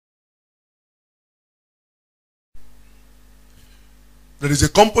There is a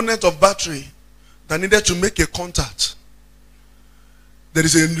component of battery that needed to make a contact. There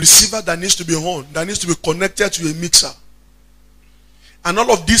is a receiver that needs to be on, that needs to be connected to a mixer. And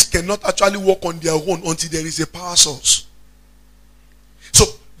all of these cannot actually work on their own until there is a power source. So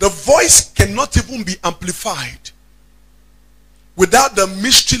the voice cannot even be amplified without the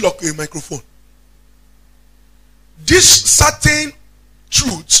mystery of a microphone. These certain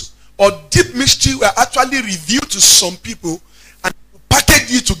truths or deep mystery were actually revealed to some people and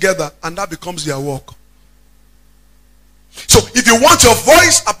package it together, and that becomes their work. So if you want your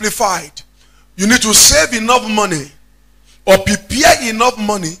voice amplified, you need to save enough money or prepare enough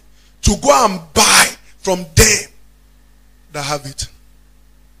money to go and buy from them that have it.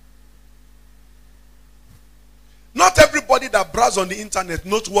 Not everybody that browses on the internet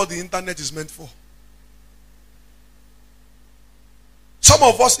knows what the internet is meant for. Some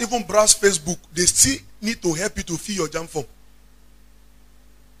of us even browse Facebook. They still need to help you to fill your jam form.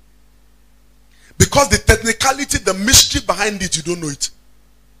 Because the technicality, the mystery behind it, you don't know it.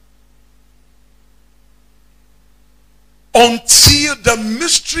 Until the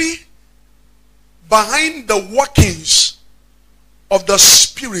mystery behind the workings of the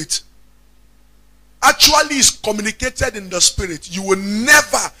Spirit actually is communicated in the Spirit, you will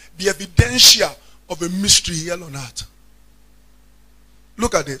never be evidential of a mystery here on earth.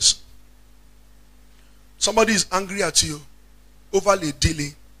 Look at this. Somebody is angry at you, overly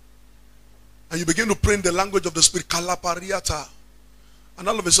dealing, and you begin to pray in the language of the Spirit, kalapariata, and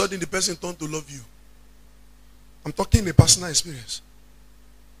all of a sudden the person turns to love you. I'm talking a personal experience.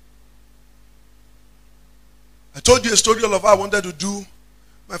 I told you a story all of I wanted to do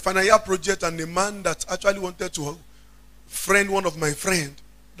my final year project, and a man that actually wanted to friend one of my friends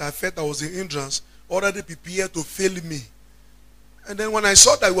that I felt I was an hindrance already prepared to fail me. And then when I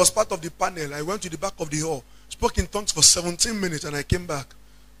saw that I was part of the panel, I went to the back of the hall, spoke in tongues for 17 minutes, and I came back.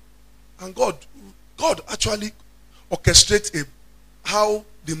 And God actually orchestrated how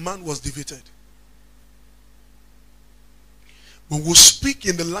the man was defeated. When we speak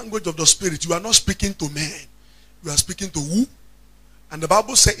in the language of the Spirit, you are not speaking to men. You are speaking to who? And the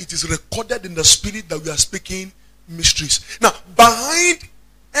Bible says it is recorded in the Spirit that we are speaking mysteries. Now, behind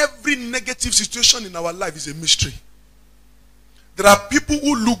every negative situation in our life is a mystery. There are people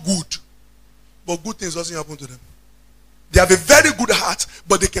who look good, but good things doesn't happen to them. They have a very good heart,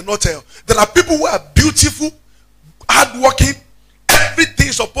 but they cannot tell. There are people who are beautiful, hardworking, everything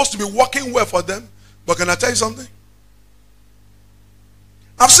is supposed to be working well for them. But can I tell you something?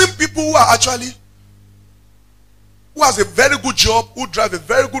 I've seen people who are actually, who has a very good job, who drive a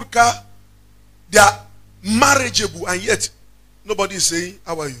very good car. They are marriageable, and yet nobody is saying,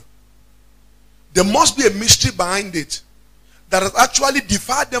 how are you? There must be a mystery behind it that has actually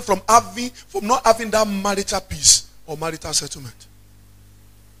defied them from not having that marital peace or marital settlement.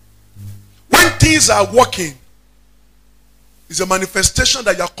 When things are working, it's a manifestation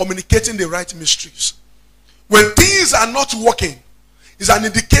that you are communicating the right mysteries. When things are not working, it's an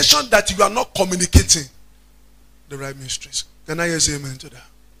indication that you are not communicating the right mysteries. Can I hear say amen to that?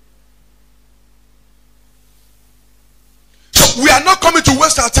 So we are not coming to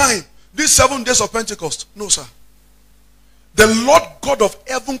waste our time these 7 days of Pentecost. No, sir. The Lord God of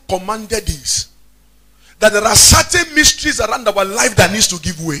heaven commanded this, that there are certain mysteries around our life that needs to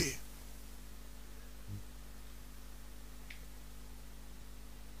give way.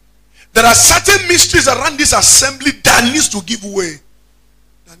 There are certain mysteries around this assembly that needs to give way.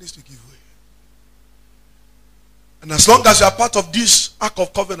 That needs to give way. And as long as you are part of this Ark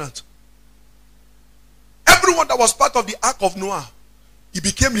of Covenant, everyone that was part of the Ark of Noah, it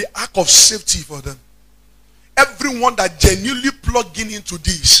became the Ark of safety for them. Everyone that genuinely plugged into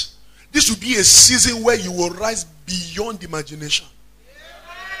this will be a season where you will rise beyond imagination.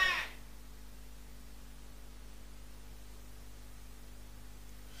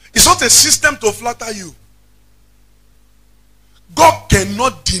 It's not a system to flatter you. God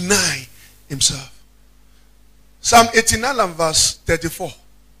cannot deny himself. Psalm 89 and verse 34.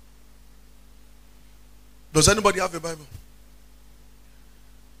 Does anybody have a Bible?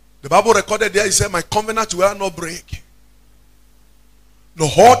 The Bible recorded there, he said, my covenant will not break, nor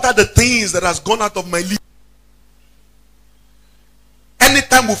alter the things that has gone out of my lips.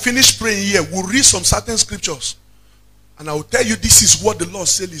 Anytime we finish praying here, we'll read some certain scriptures. And I will tell you, this is what the Lord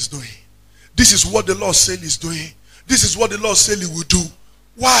said he's doing. This is what the Lord said he's doing. This is what the Lord said he will do.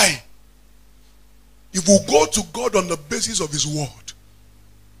 Why? If we go to God on the basis of his word,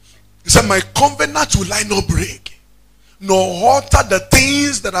 he said, my covenant will I not break, nor alter the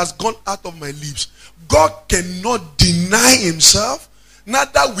things that has gone out of my lips. God cannot deny himself,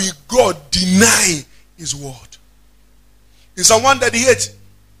 neither will God deny his word. In Psalm 138,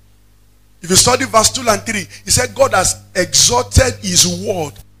 if you study verse 2 and 3, he said God has exalted his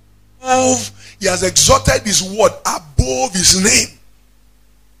word. He has exalted his word above his name.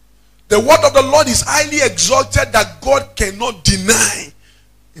 The word of the Lord is highly exalted that God cannot deny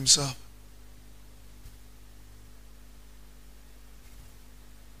himself.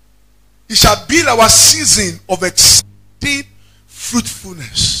 It shall be our season of exceeding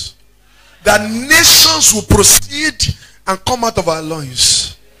fruitfulness, that nations will proceed and come out of our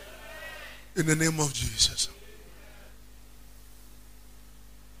loins. In the name of Jesus.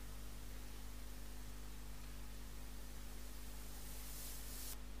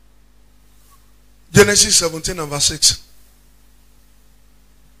 Genesis 17 and verse 6.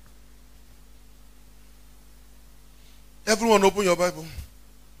 Everyone open your Bible.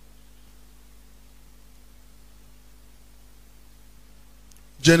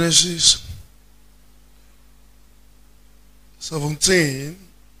 Genesis 17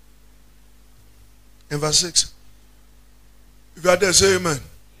 and verse 6. If you are there, say amen.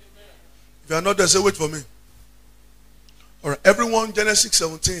 If you are not there, say wait for me. Alright, everyone, Genesis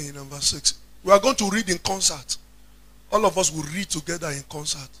 17 and verse 6. We are going to read in concert. All of us will read together in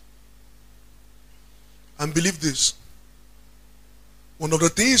concert. And believe this. One of the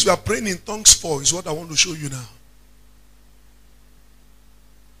things we are praying in tongues for is what I want to show you now.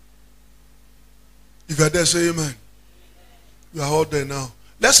 If you are there, say amen. We are all there now.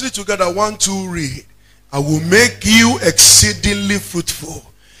 Let's read together. 1, 2, read. I will make you exceedingly fruitful,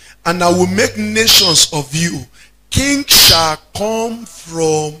 and I will make nations of you. Kings shall come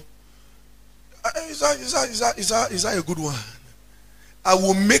from... Is that a good one? I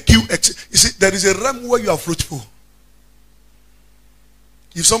will make you... You see, there is a realm where you are fruitful.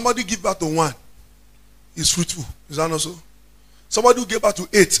 If somebody give birth to 1, he's fruitful. Is that not so? Somebody who gave birth to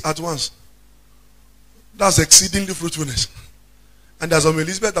 8 at once, that's exceedingly fruitfulness. And there's some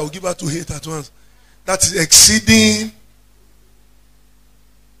Elizabeth that will give birth to 8 at once. That is exceeding.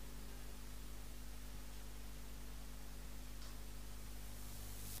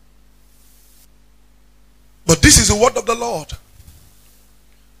 But this is the word of the Lord.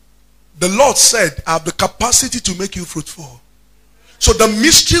 The Lord said, I have the capacity to make you fruitful. So the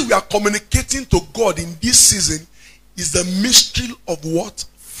mystery we are communicating to God in this season is the mystery of what?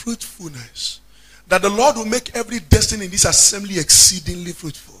 Fruitfulness. That the Lord will make every destiny in this assembly exceedingly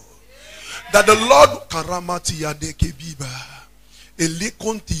fruitful. That the Lord karamati yadeke biba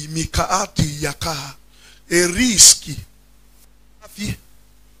elekonti mikaati yaka eriski.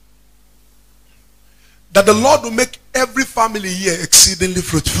 That the Lord will make every family here exceedingly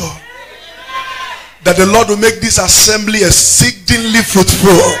fruitful. That the Lord will make this assembly exceedingly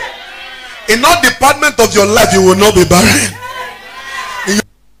fruitful. In all department of your life, you will not be barren. In your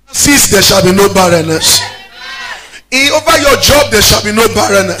finances, there shall be no barrenness. Over your job, there shall be no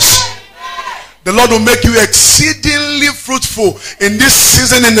barrenness. The Lord will make you exceedingly fruitful in this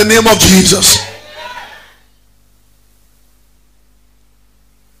season in the name of Jesus.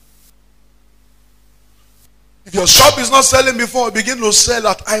 If your shop is not selling before, begin to sell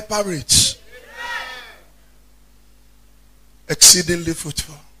at hyper rates. Exceedingly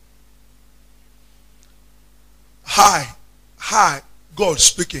fruitful. Hi, God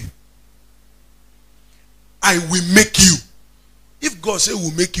speaking. I will make you. If God say will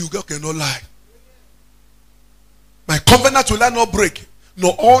make you, God cannot lie. My covenant will I not break,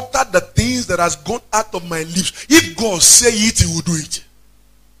 nor alter the things that has gone out of my lips. If God say it, he will do it.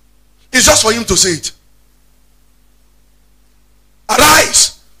 It's just for him to say it.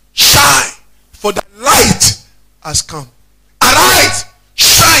 Arise, shine, for the light has come. Arise,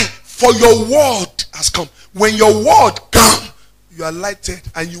 shine, for your word has come. When your word comes, you are lighted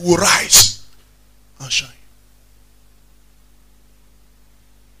and you will rise and shine.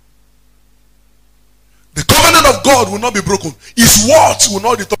 The covenant of God will not be broken. His words will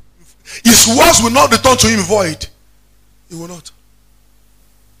not return. His words will not return to him void. It will not.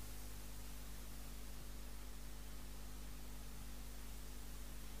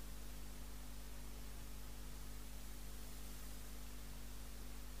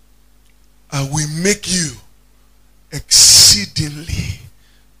 I will make you exceedingly.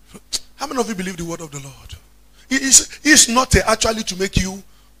 How many of you believe the word of the Lord? It's not actually to make you.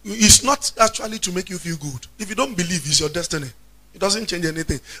 It's not actually to make you feel good. If you don't believe, it's your destiny. It doesn't change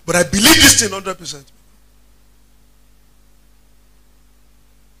anything. But I believe this thing 100%.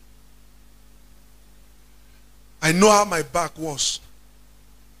 I know how my back was.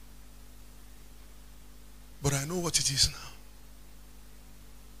 But I know what it is now.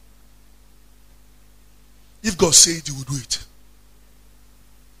 If God said he will do it.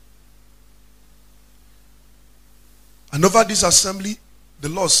 And over this assembly, the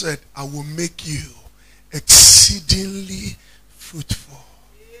Lord said, I will make you exceedingly fruitful.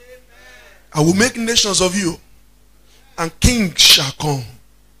 I will make nations of you, and kings shall come.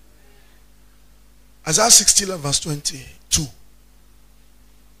 Isaiah 60 verse 22.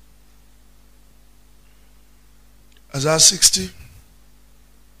 Isaiah 60.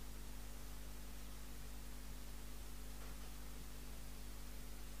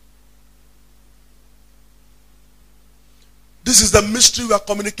 This is the mystery we are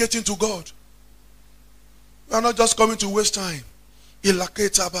communicating to God. We are not just coming to waste time. You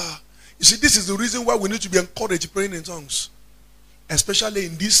see, this is the reason why we need to be encouraged praying in tongues. Especially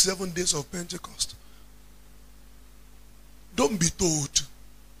in these 7 days of Pentecost. Don't be told.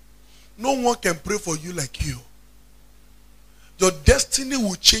 No one can pray for you like you. Your destiny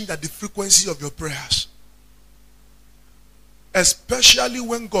will change at the frequency of your prayers. Especially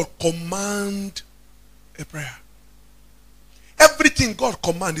when God commands a prayer. Everything God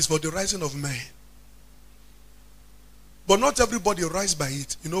commands is for the rising of man. But not everybody rise by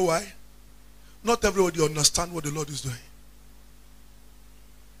it. You know why? Not everybody understands what the Lord is doing.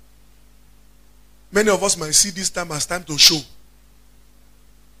 Many of us might see this time as time to show.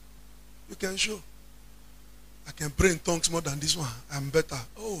 You can show. I can pray in tongues more than this one. I'm better.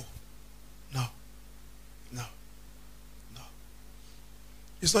 Oh, no. No. No.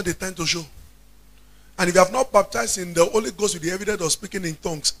 It's not the time to show. And if you have not baptized in the Holy Ghost with the evidence of speaking in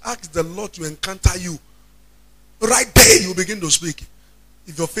tongues, ask the Lord to encounter you. Right there, you begin to speak.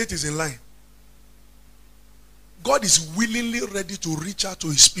 If your faith is in line. God is willingly ready to reach out to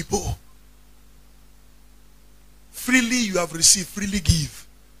his people. Freely you have received, freely give.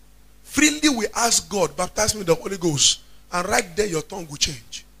 Freely we ask God, baptize me with the Holy Ghost. And right there, your tongue will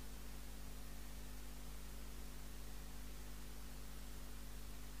change.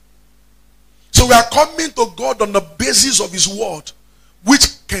 So we are coming to God on the basis of his word,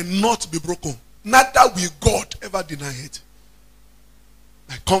 which cannot be broken. Neither will God ever deny it.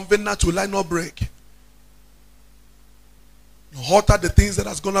 My covenant will I not break. No alter the things that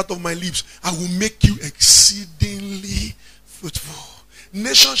has gone out of my lips. I will make you exceedingly fruitful.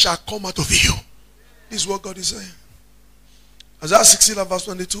 Nations shall come out of you. This is what God is saying. Isaiah 16 verse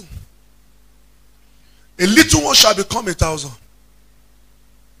 22. A little one shall become 1,000.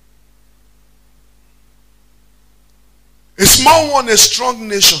 A small one, a strong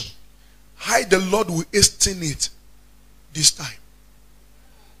nation. I, the Lord, will hasten it this time.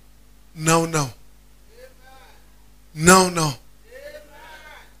 Now. Now.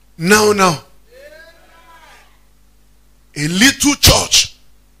 A little church,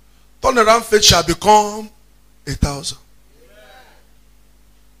 turn around faith shall become 1,000.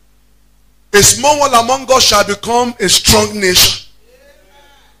 A small one among us shall become a strong nation.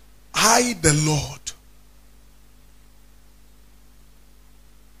 I, the Lord.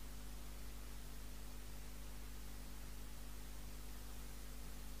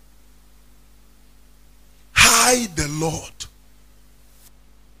 I, the Lord,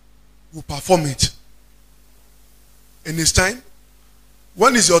 will perform it. In his time.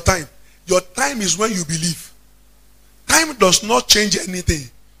 When is your time? Your time is when you believe. Time does not change anything.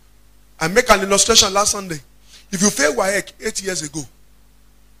 I make an illustration last Sunday. If you fail WAEC 8 years ago,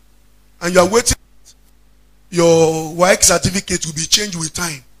 and you are waiting, your WAEC certificate will be changed with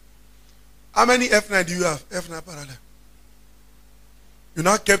time. How many F9 do you have? F9 parallel. You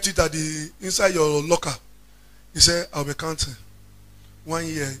now kept it at the inside your locker. He said, I'll be counting. 1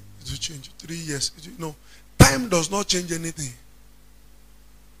 year, it will change. 3 years, it will, no. Time does not change anything.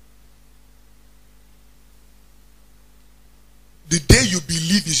 The day you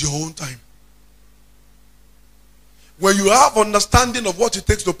believe is your own time. When you have understanding of what it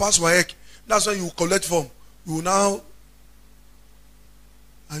takes to pass WAEC, that's when you collect form. You will now,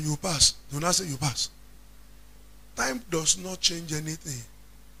 and you pass. You will now say you pass. Time does not change anything.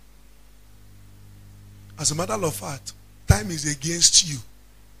 As a matter of fact, time is against you.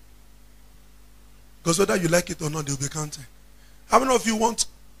 Because whether you like it or not, they will be counting. How many of you want?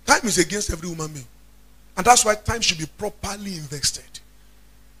 Time is against every human being. And that's why time should be properly invested.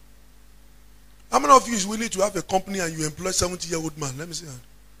 How many of you is willing to have a company and you employ a 70-year-old man? Let me see that.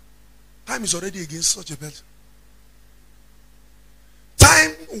 Time is already against such a person.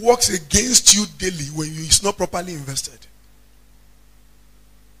 Time works against you daily when it's not properly invested.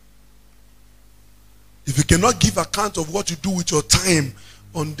 If you cannot give account of what you do with your time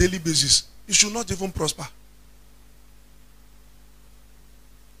on a daily basis, you should not even prosper.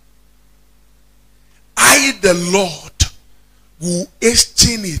 I, the Lord, will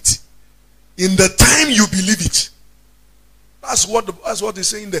hasten it in the time you believe it. That's what he's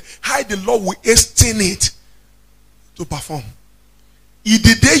saying there. I, the Lord, will hasten it. to perform. If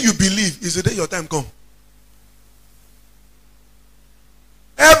the day you believe is the day your time come.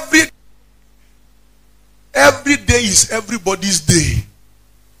 Every day is everybody's day.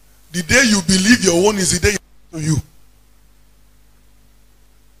 The day you believe your own is the day to you.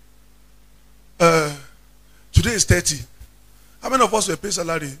 Today is 30. How many of us were paid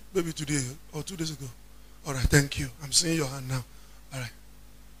salary? Maybe today or 2 days ago. All right, thank you. I'm seeing your hand now. All right.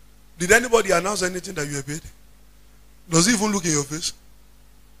 Did anybody announce anything that you were paid? Does he even look in your face?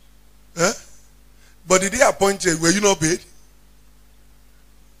 Eh? But did they appoint you? Were you not paid?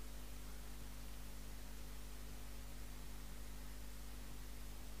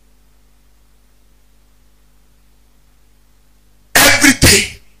 Every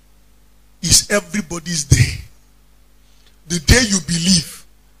day is everybody's day. The day you believe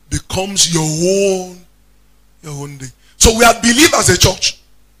becomes your own day. So we have believed as a church.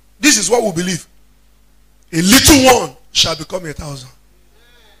 This is what we believe. A little one shall become 1,000.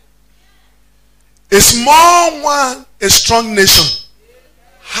 A small one, a strong nation.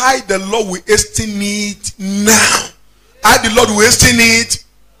 I, the Lord, will hasten it now. I, the Lord, will hasten it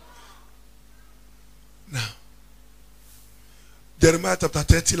now. Jeremiah chapter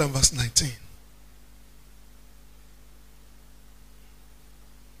 30 and verse 19.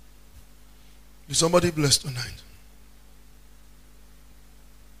 Is somebody blessed tonight?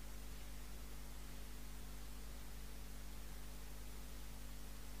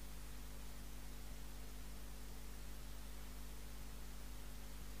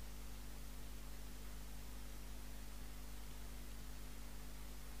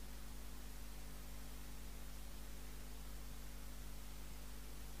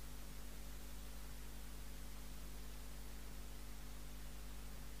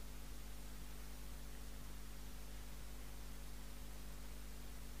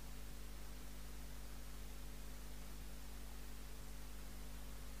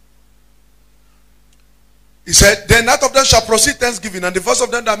 He said, then out of them shall proceed thanksgiving, and the first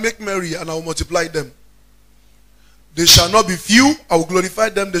of them that make merry, and I will multiply them. They shall not be few, I will glorify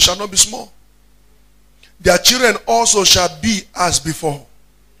them, they shall not be small. Their children also shall be as before,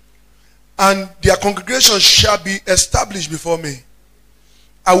 and their congregation shall be established before me.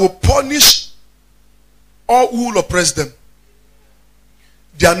 I will punish all who will oppress them.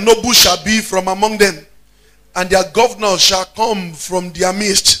 Their nobles shall be from among them, and their governors shall come from their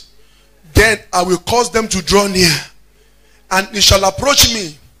midst. Then I will cause them to draw near, and they shall approach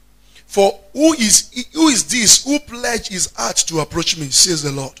me. For who is this who pledged his heart to approach me, says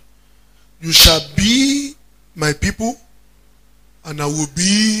the Lord. You shall be my people, and I will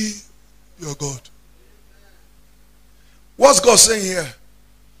be your God. What's God saying here?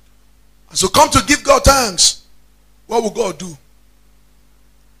 So come to give God thanks. What will God do?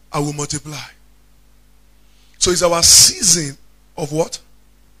 I will multiply. So it's our season of what?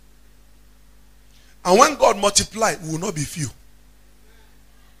 And when God multiply, we will not be few.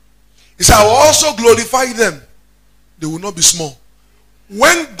 He said, I will also glorify them. They will not be small.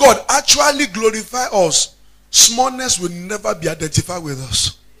 When God actually glorify us, smallness will never be identified with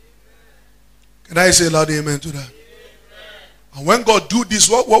us. Can I say loud amen to that? And when God do this,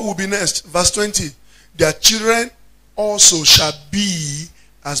 what will be next? Verse 20. Their children also shall be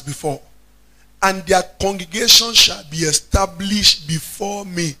as before, and their congregation shall be established before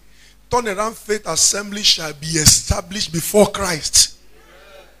me. Turn around, faith assembly shall be established before Christ.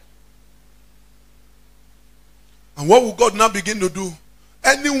 And what will God now begin to do?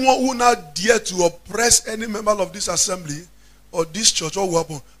 Anyone who now dare to oppress any member of this assembly or this church, what will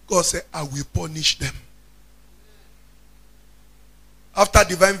happen? God said, I will punish them. After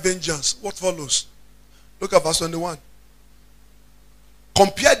divine vengeance, what follows? Look at verse 21.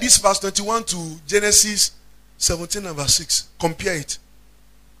 Compare this verse 21 to Genesis 17 and verse 6. Compare it.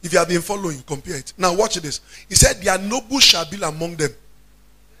 If you have been following, compare it. Now watch this. He said, their nobles shall be among them.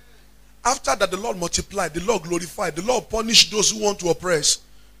 After that, the Lord multiplied, the Lord glorified, the Lord punished those who want to oppress.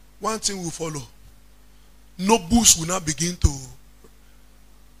 One thing will follow. Nobles will now begin to.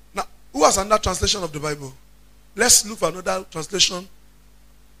 Now, who has another translation of the Bible? Let's look for another translation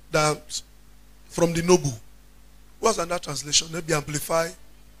that from the noble. Who has another translation? Maybe amplify.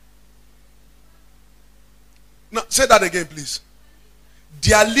 Now, say that again, please.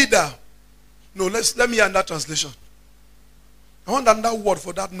 Their leader. No, let me hear that translation. I want another word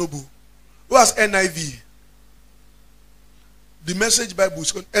for that noble. Who has NIV? The Message Bible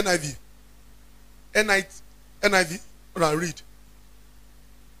is called NIV. NIV? No, read.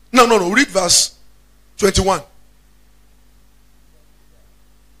 No. Read verse 21.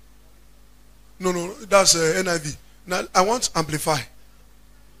 No, that's NIV. Now, I want amplify.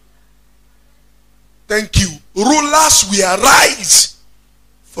 Thank you. rulers will arise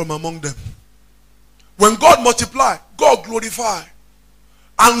from among them. When God multiply, God glorify,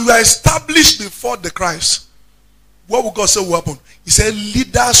 and we are established before the Christ, what will God say will happen? He said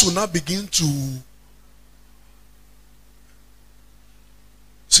leaders will now begin to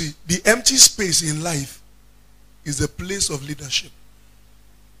see. The empty space in life is a place of leadership.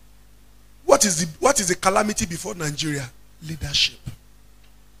 What is the calamity before Nigeria? Leadership.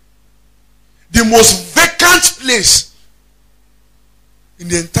 The most vacant place in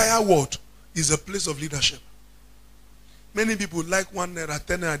the entire world is a place of leadership. Many people like 1 naira,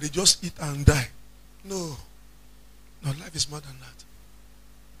 10 naira, they just eat and die. No, life is more than that.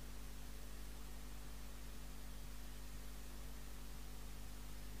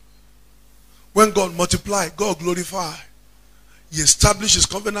 When God multiply, God glorify. He established his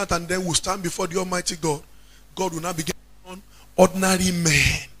covenant, and then will stand before the Almighty God. God will now begin to turn ordinary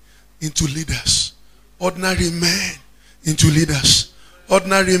men into leaders. Ordinary men into leaders.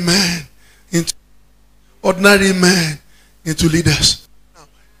 Ordinary men into leaders. Now,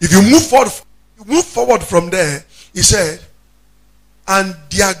 if you move forward from there, he said, and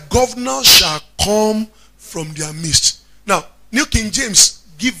their governors shall come from their midst. Now, New King James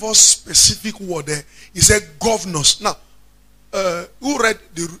give us specific word there. He said governors. Now, who read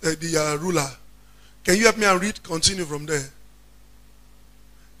the ruler? Can you help me and read? Continue from there.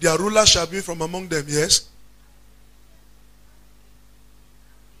 Their ruler shall be from among them. Yes.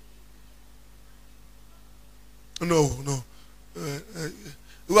 No.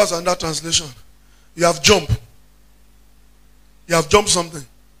 Who was on that translation? You have jumped. You have jumped something.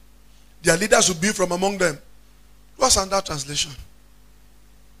 Their leaders will be from among them. Who was on that translation?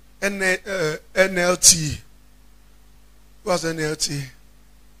 NLT. Who was NLT?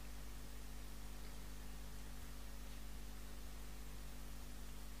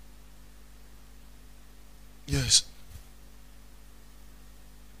 Yes.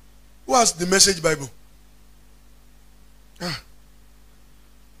 Who has the Message Bible?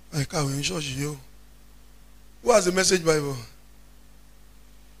 I can't win church you. Who has the Message Bible?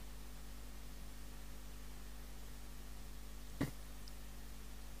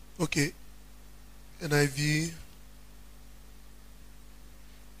 Okay. NIV.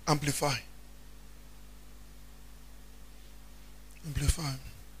 Amplify.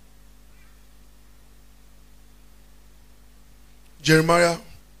 Jeremiah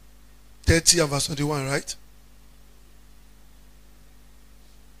 30 and verse 21, right?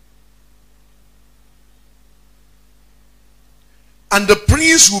 And the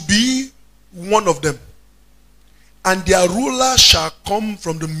prince will be one of them, and their ruler shall come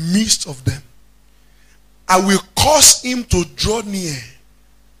from the midst of them. I will cause him to draw near,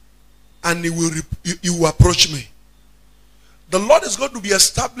 and he will approach me. The Lord is going to be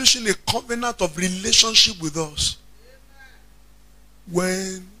establishing a covenant of relationship with us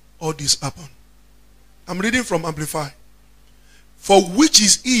when all this happen. I'm reading from Amplify. For which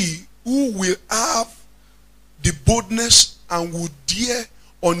is he who will have the boldness and will dare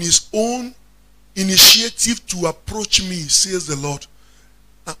on his own initiative to approach me, says the Lord.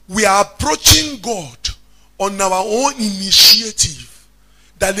 Now, we are approaching God on our own initiative,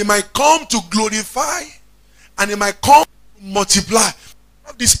 that he might come to glorify and he might come to multiply.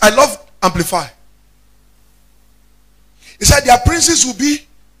 I love Amplify. He said their princes will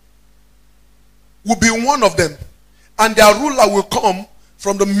be one of them, and their ruler will come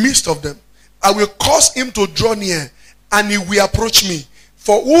from the midst of them. I will cause him to draw near, and he will approach me.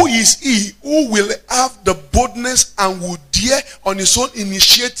 For who is he who will have the boldness and will dare on his own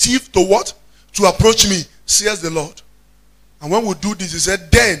initiative to what? To approach me, says the Lord. And when we do this, he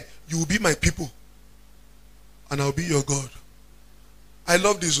said, then you will be my people, and I will be your God. I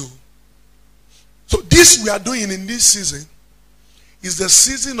love this. So this we are doing in this season is the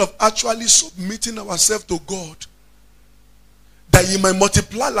season of actually submitting ourselves to God, that he might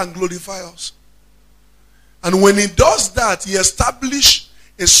multiply and glorify us. And when he does that, he establishes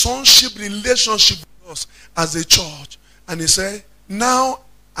a sonship relationship with us as a church. And he said, now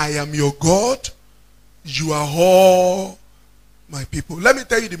I am your God, you are all my people. Let me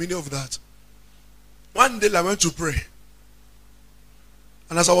tell you the meaning of that. One day I went to pray.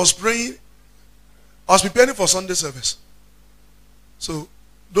 And as I was praying, I was preparing for Sunday service. So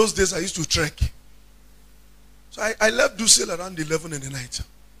those days I used to trek. So I left Dusel around 11 in the night.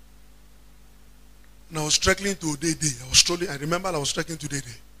 And I was trekking to Odede. I was strolling. I remember I was trekking to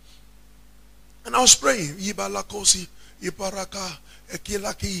Odede. And I was praying. Ibalakosi, Iparaka,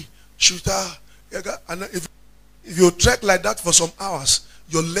 Ekilaki, Shuta. And if you trek like that for some hours,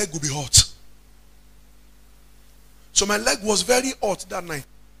 your leg will be hot. So my leg was very hot that night.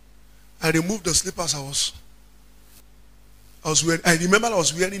 I removed the slippers I was I remember I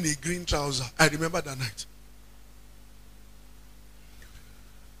was wearing a green trouser. I remember that night.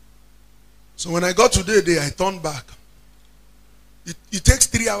 So when I got to Dede, I turned back. It takes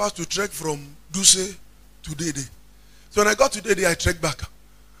 3 hours to trek from Duse to Dede. So when I got to Dede, I trekked back.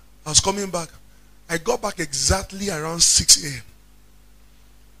 I was coming back. I got back exactly around 6 a.m.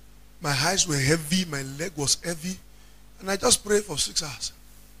 My eyes were heavy, my leg was heavy, and I just prayed for 6 hours.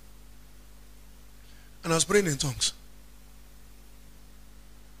 And I was praying in tongues.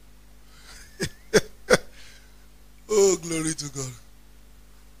 Oh, glory to God.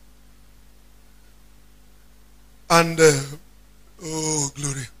 And, oh,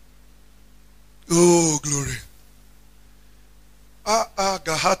 glory. Oh, glory.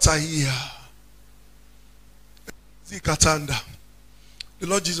 Gahatahia. Zikatanda. The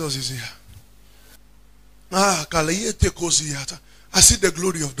Lord Jesus is here. I see the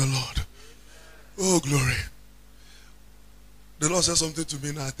glory of the Lord. Oh, glory. The Lord said something to me,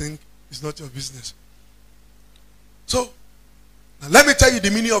 and I think it's not your business. So, now let me tell you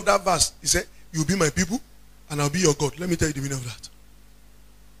the meaning of that verse. He said, you'll be my people, and I'll be your God. Let me tell you the meaning of that.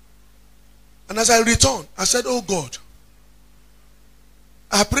 And as I returned, I said, oh God,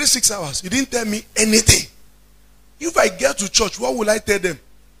 I prayed 6 hours. You didn't tell me anything. If I get to church, what will I tell them?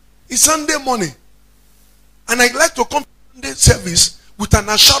 It's Sunday morning. And I like to come to Sunday service with an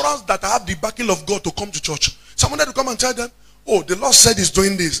assurance that I have the backing of God to come to church. Someone had to come and tell them, oh, the Lord said he's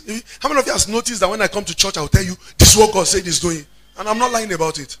doing this. How many of you have noticed that when I come to church, I'll tell you, this is what God said he's doing. And I'm not lying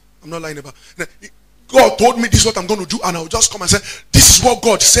about it. I'm not lying about it. God told me this is what I'm going to do, and I'll just come and say, this is what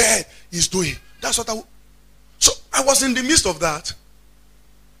God said he's doing. That's what I will. So I was in the midst of that.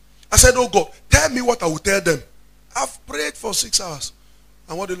 I said, oh God, tell me what I will tell them. I've prayed for 6 hours.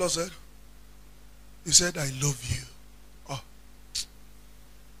 And what the Lord said? He said, I love you. Oh.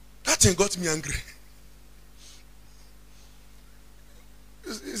 That thing got me angry.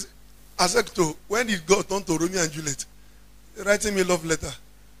 I said to, when did God turn to Romeo and Juliet? Writing me a love letter.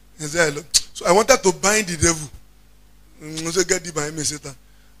 He said, I love. So I wanted to bind the devil. I said, get thee behind me, Satan.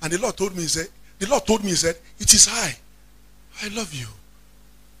 And the Lord told me, he said, it is I. I love you.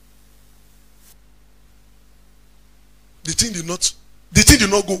 The thing did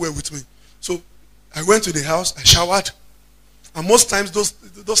not go well with me. So I went to the house, I showered. And most times those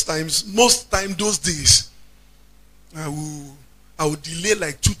days, I will delay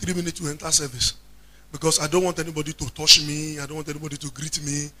like 2-3 minutes to enter service. Because I don't want anybody to touch me. I don't want anybody to greet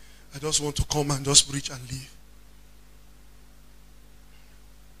me. I just want to come and just preach and leave.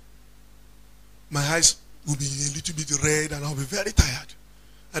 My eyes will be a little bit red and I'll be very tired.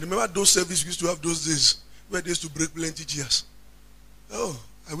 I remember those services we used to have those days where they used to break plenty chairs. Oh,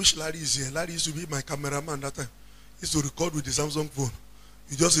 I wish Larry is here. Larry used to be my cameraman that time. He used to record with the Samsung phone.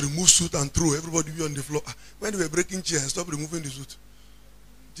 You just remove suit and throw. Everybody be on the floor. When they were breaking chairs, stop removing the suit.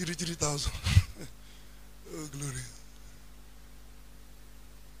 3,000. Oh, glory.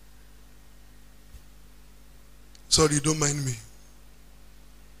 Sorry, don't mind me.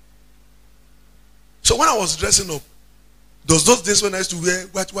 So when I was dressing up, those days when I used to wear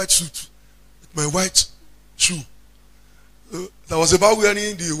white suit with my white shoe. I was about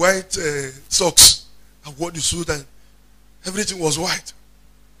wearing the white socks. I wore the suit and everything was white.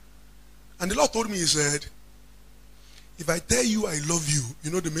 And the Lord told me, he said, if I tell you I love you,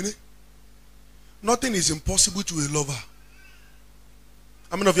 you know the meaning? Nothing is impossible to a lover.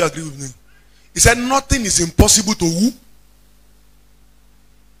 How many of you agree with me? He said nothing is impossible to who?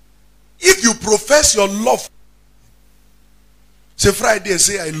 If you profess your love, say Friday and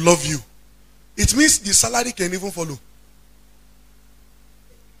say I love you, it means the salary can even follow.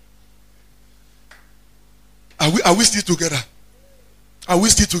 Are we still together? Are we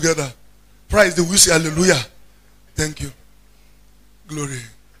still together? Praise the, we say hallelujah. Thank you. Glory.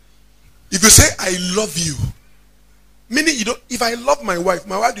 If you say I love you, meaning you don't, if I love my wife,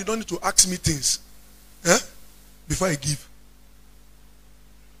 you don't need to ask me things before I give.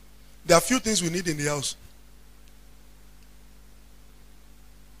 There are few things we need in the house.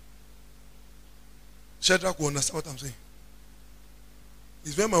 Shadrach will understand what I'm saying.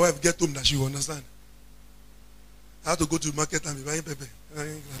 It's when my wife gets home that she will understand. I have to go to the market and be buying pepper.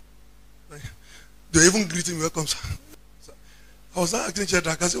 They even greeting me, welcome, sir. I was not asking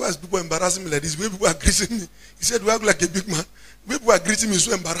Shadrach, I said, why is people embarrassing me like this? Why people are greeting me? He said, we act like a big man. Why people are greeting me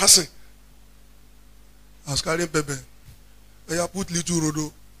so embarrassing? I was carrying pepper. I put little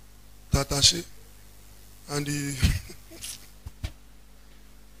rodo, tatache, and the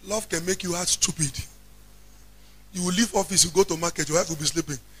love can make you act stupid. You will leave office, you go to market, your wife will be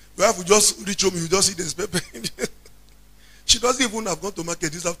sleeping. Your wife will just reach home, you just see this pepper. She doesn't even have gone to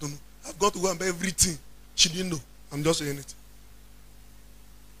market this afternoon. I've got to go and buy everything. She didn't know. I'm just saying it.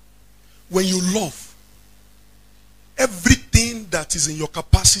 When you love, everything that is in your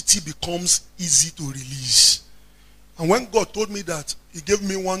capacity becomes easy to release. And when God told me that, he gave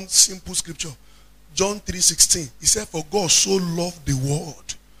me one simple scripture. John 3:16. He said, for God so loved the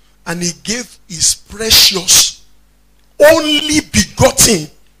world, and he gave his precious, only begotten.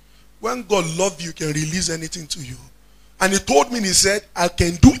 When God loves you, he can release anything to you. And he told me, he said, I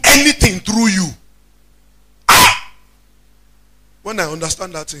can do anything through you. Ah! When I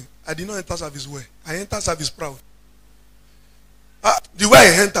understand that thing, I did not enter service well. I entered service proud. The way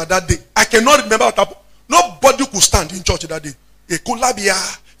I entered that day, I cannot remember what happened. Nobody could stand in church that day. It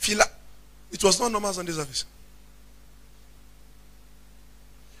was not normal Sunday service.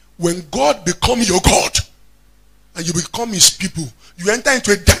 When God becomes your God and you become his people, you enter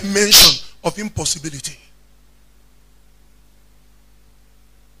into a dimension of impossibility.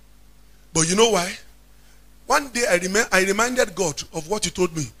 But you know why? One day I reminded God of what he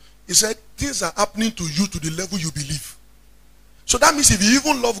told me. He said, things are happening to you to the level you believe. So that means if you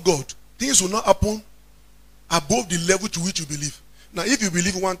even love God, things will not happen above the level to which you believe. Now if you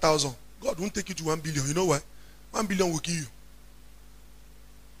believe 1,000, God won't take you to 1 billion. You know why? 1 billion will kill you.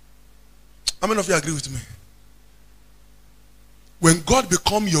 How many of you agree with me? When God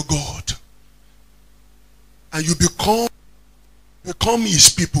becomes your God and you become his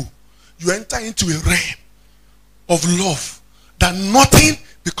people, you enter into a realm of love that nothing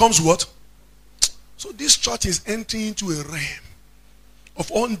becomes what? So this church is entering into a realm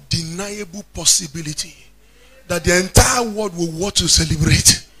of undeniable possibility that the entire world will watch to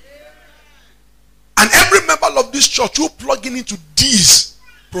celebrate. And every member of this church who plugging into this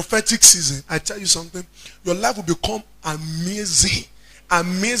prophetic season, I tell you something, your life will become amazing.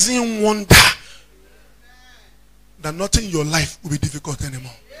 Amazing wonder. That nothing in your life will be difficult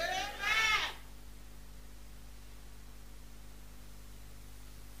anymore.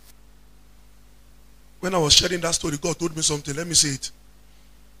 When I was sharing that story, God told me something. Let me say it.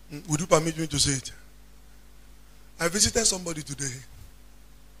 Would you permit me to say it? I visited somebody today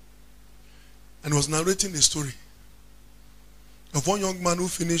and was narrating a story of one young man who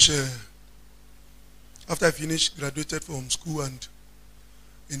finished, after I finished, graduated from school, and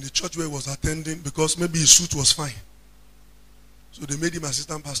in the church where he was attending, because maybe his suit was fine, so they made him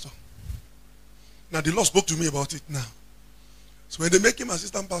assistant pastor. Now the Lord spoke to me about it now. So when they make him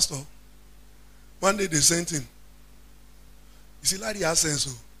assistant pastor, one day they sent him. You see, Larry has sense.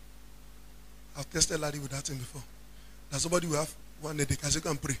 So I've tested Larry with that thing before. That somebody will have one day they can say,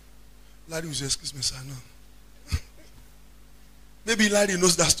 go and pray. Larry will say, excuse me, sir, no. Maybe Larry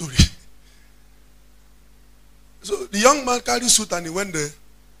knows that story. So the young man carried suit and he went there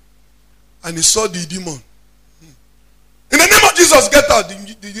and he saw the demon. In the name of Jesus, get out.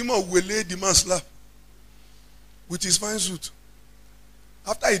 The demon will lay the man's slap with his fine suit.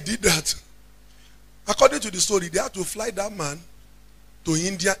 After he did that, according to the story, they had to fly that man to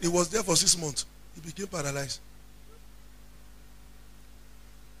India. He was there for 6 months. He became paralyzed.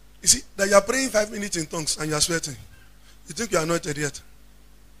 You see, that you are praying 5 minutes in tongues and you are sweating. You think you are anointed yet?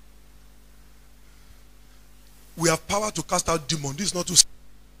 We have power to cast out demons. This is not to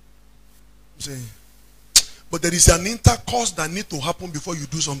say. But there is an intercourse that needs to happen before you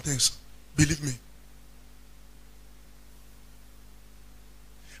do some things. Believe me.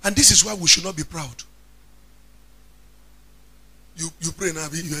 And this is why we should not be proud. You pray now,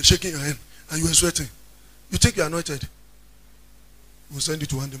 you are shaking your hand and you are sweating. You think you are anointed. We'll send you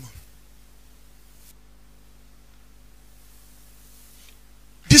to one demon.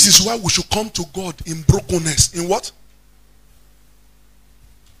 This is why we should come to God in brokenness. In what?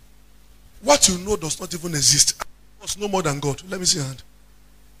 What you know does not even exist. It's no more than God. Let me see your hand.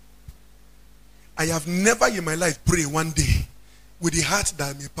 I have never in my life prayed one day with the heart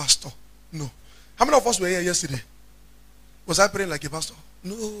that I'm a pastor. No. How many of us were here yesterday? Was I praying like a pastor?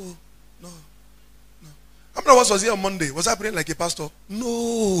 No. How many of us was here on Monday? Was I praying like a pastor?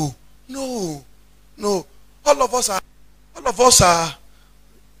 No. All of us are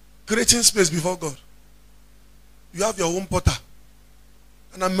creating space before God. You have your own potter.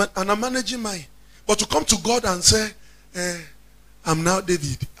 And I'm managing mine. But to come to God and say, I'm now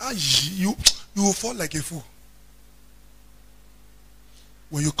David. You will fall like a fool.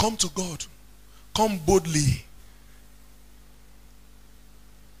 When you come to God, come boldly.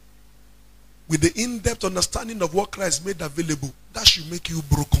 With the in-depth understanding of what Christ made available. That should make you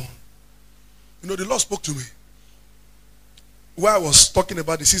broken. You know, the Lord spoke to me. While I was talking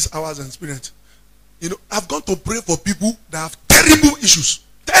about the 6 hours experience. You know, I've gone to pray for people that have terrible issues.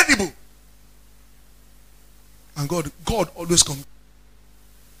 Terrible. And God always comes.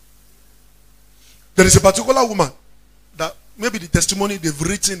 There is a particular woman that maybe the testimony they've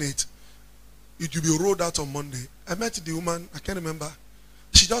written it it will be rolled out on Monday. I met the woman, I can't remember.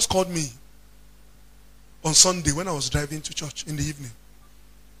 She just called me on Sunday when I was driving to church in the evening.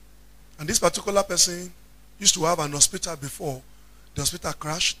 And this particular person used to have an hospital before. The hospital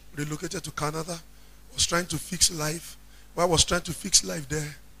crashed, relocated to Canada, was trying to fix life. While I was trying to fix life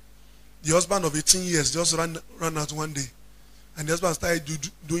there, the husband of 18 years just ran out one day. And the husband started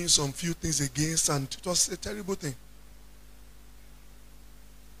doing some few things against, and it was a terrible thing.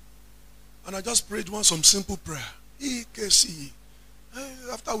 And I just prayed some simple prayer. EKC.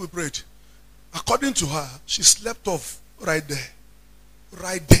 After we prayed, according to her, she slept off right there.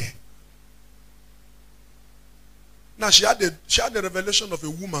 Right there. Now she had the revelation of a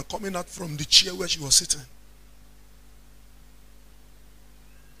woman coming out from the chair where she was sitting.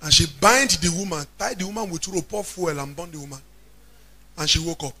 And she bind the woman, tied the woman with rope of fuel and burned the woman. And she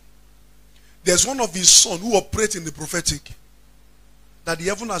woke up. There's one of his sons who operates in the prophetic. That the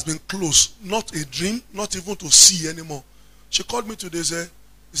heaven has been closed. Not a dream, not even to see anymore. She called me today,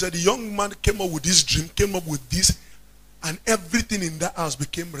 he said the young man came up with this dream, came up with this, and everything in that house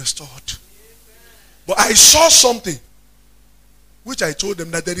became restored. But I saw something, which I told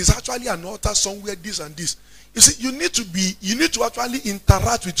them that there is actually an altar somewhere, this and this. You see, you need to actually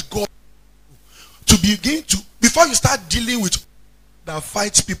interact with God to begin to, before you start dealing with that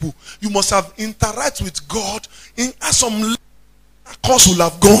fights people, you must have interact with God in some course will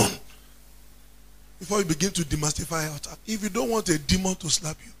have gone before you begin to demystify altar. If you don't want a demon to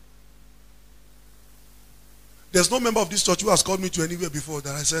slap you, there's no member of this church who has called me to anywhere before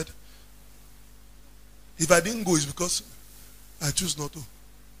that I said, if I didn't go, it's because I choose not to.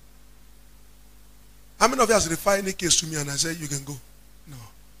 How many of you has referred any case to me and I said, you can go? No.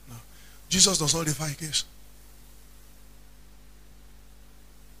 Jesus does not refer a case.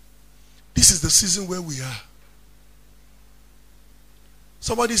 This is the season where we are.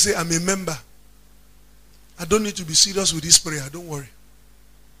 Somebody say, I'm a member. I don't need to be serious with this prayer. Don't worry.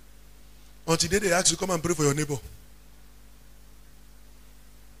 Until they ask you, come and pray for your neighbor.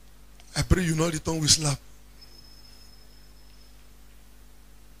 I pray you not return with slap.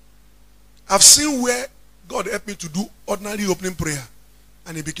 I've seen where God helped me to do ordinary opening prayer.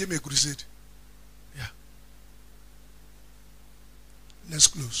 And it became a crusade. Yeah. Let's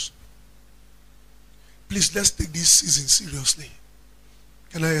close. Please, let's take this season seriously.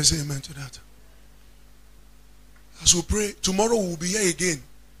 Can I say amen to that? As we pray, tomorrow we'll be here again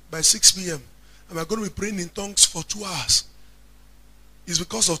by 6 p.m. And we're going to be praying in tongues for 2 hours. It's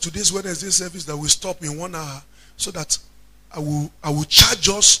because of today's Wednesday service that we stop in 1 hour so that I will charge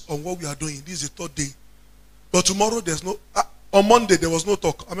us on what we are doing. This is the 3rd day. But tomorrow there's no, on Monday there was no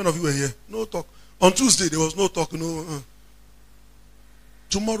talk. How many of you were here? No talk. On Tuesday there was no talk.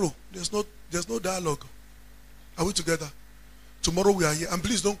 Tomorrow there's no dialogue. Are we together? Tomorrow we are here. And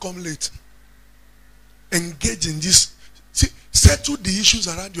please don't come late. Engage in this. See, settle the issues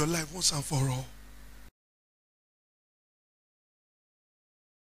around your life once and for all.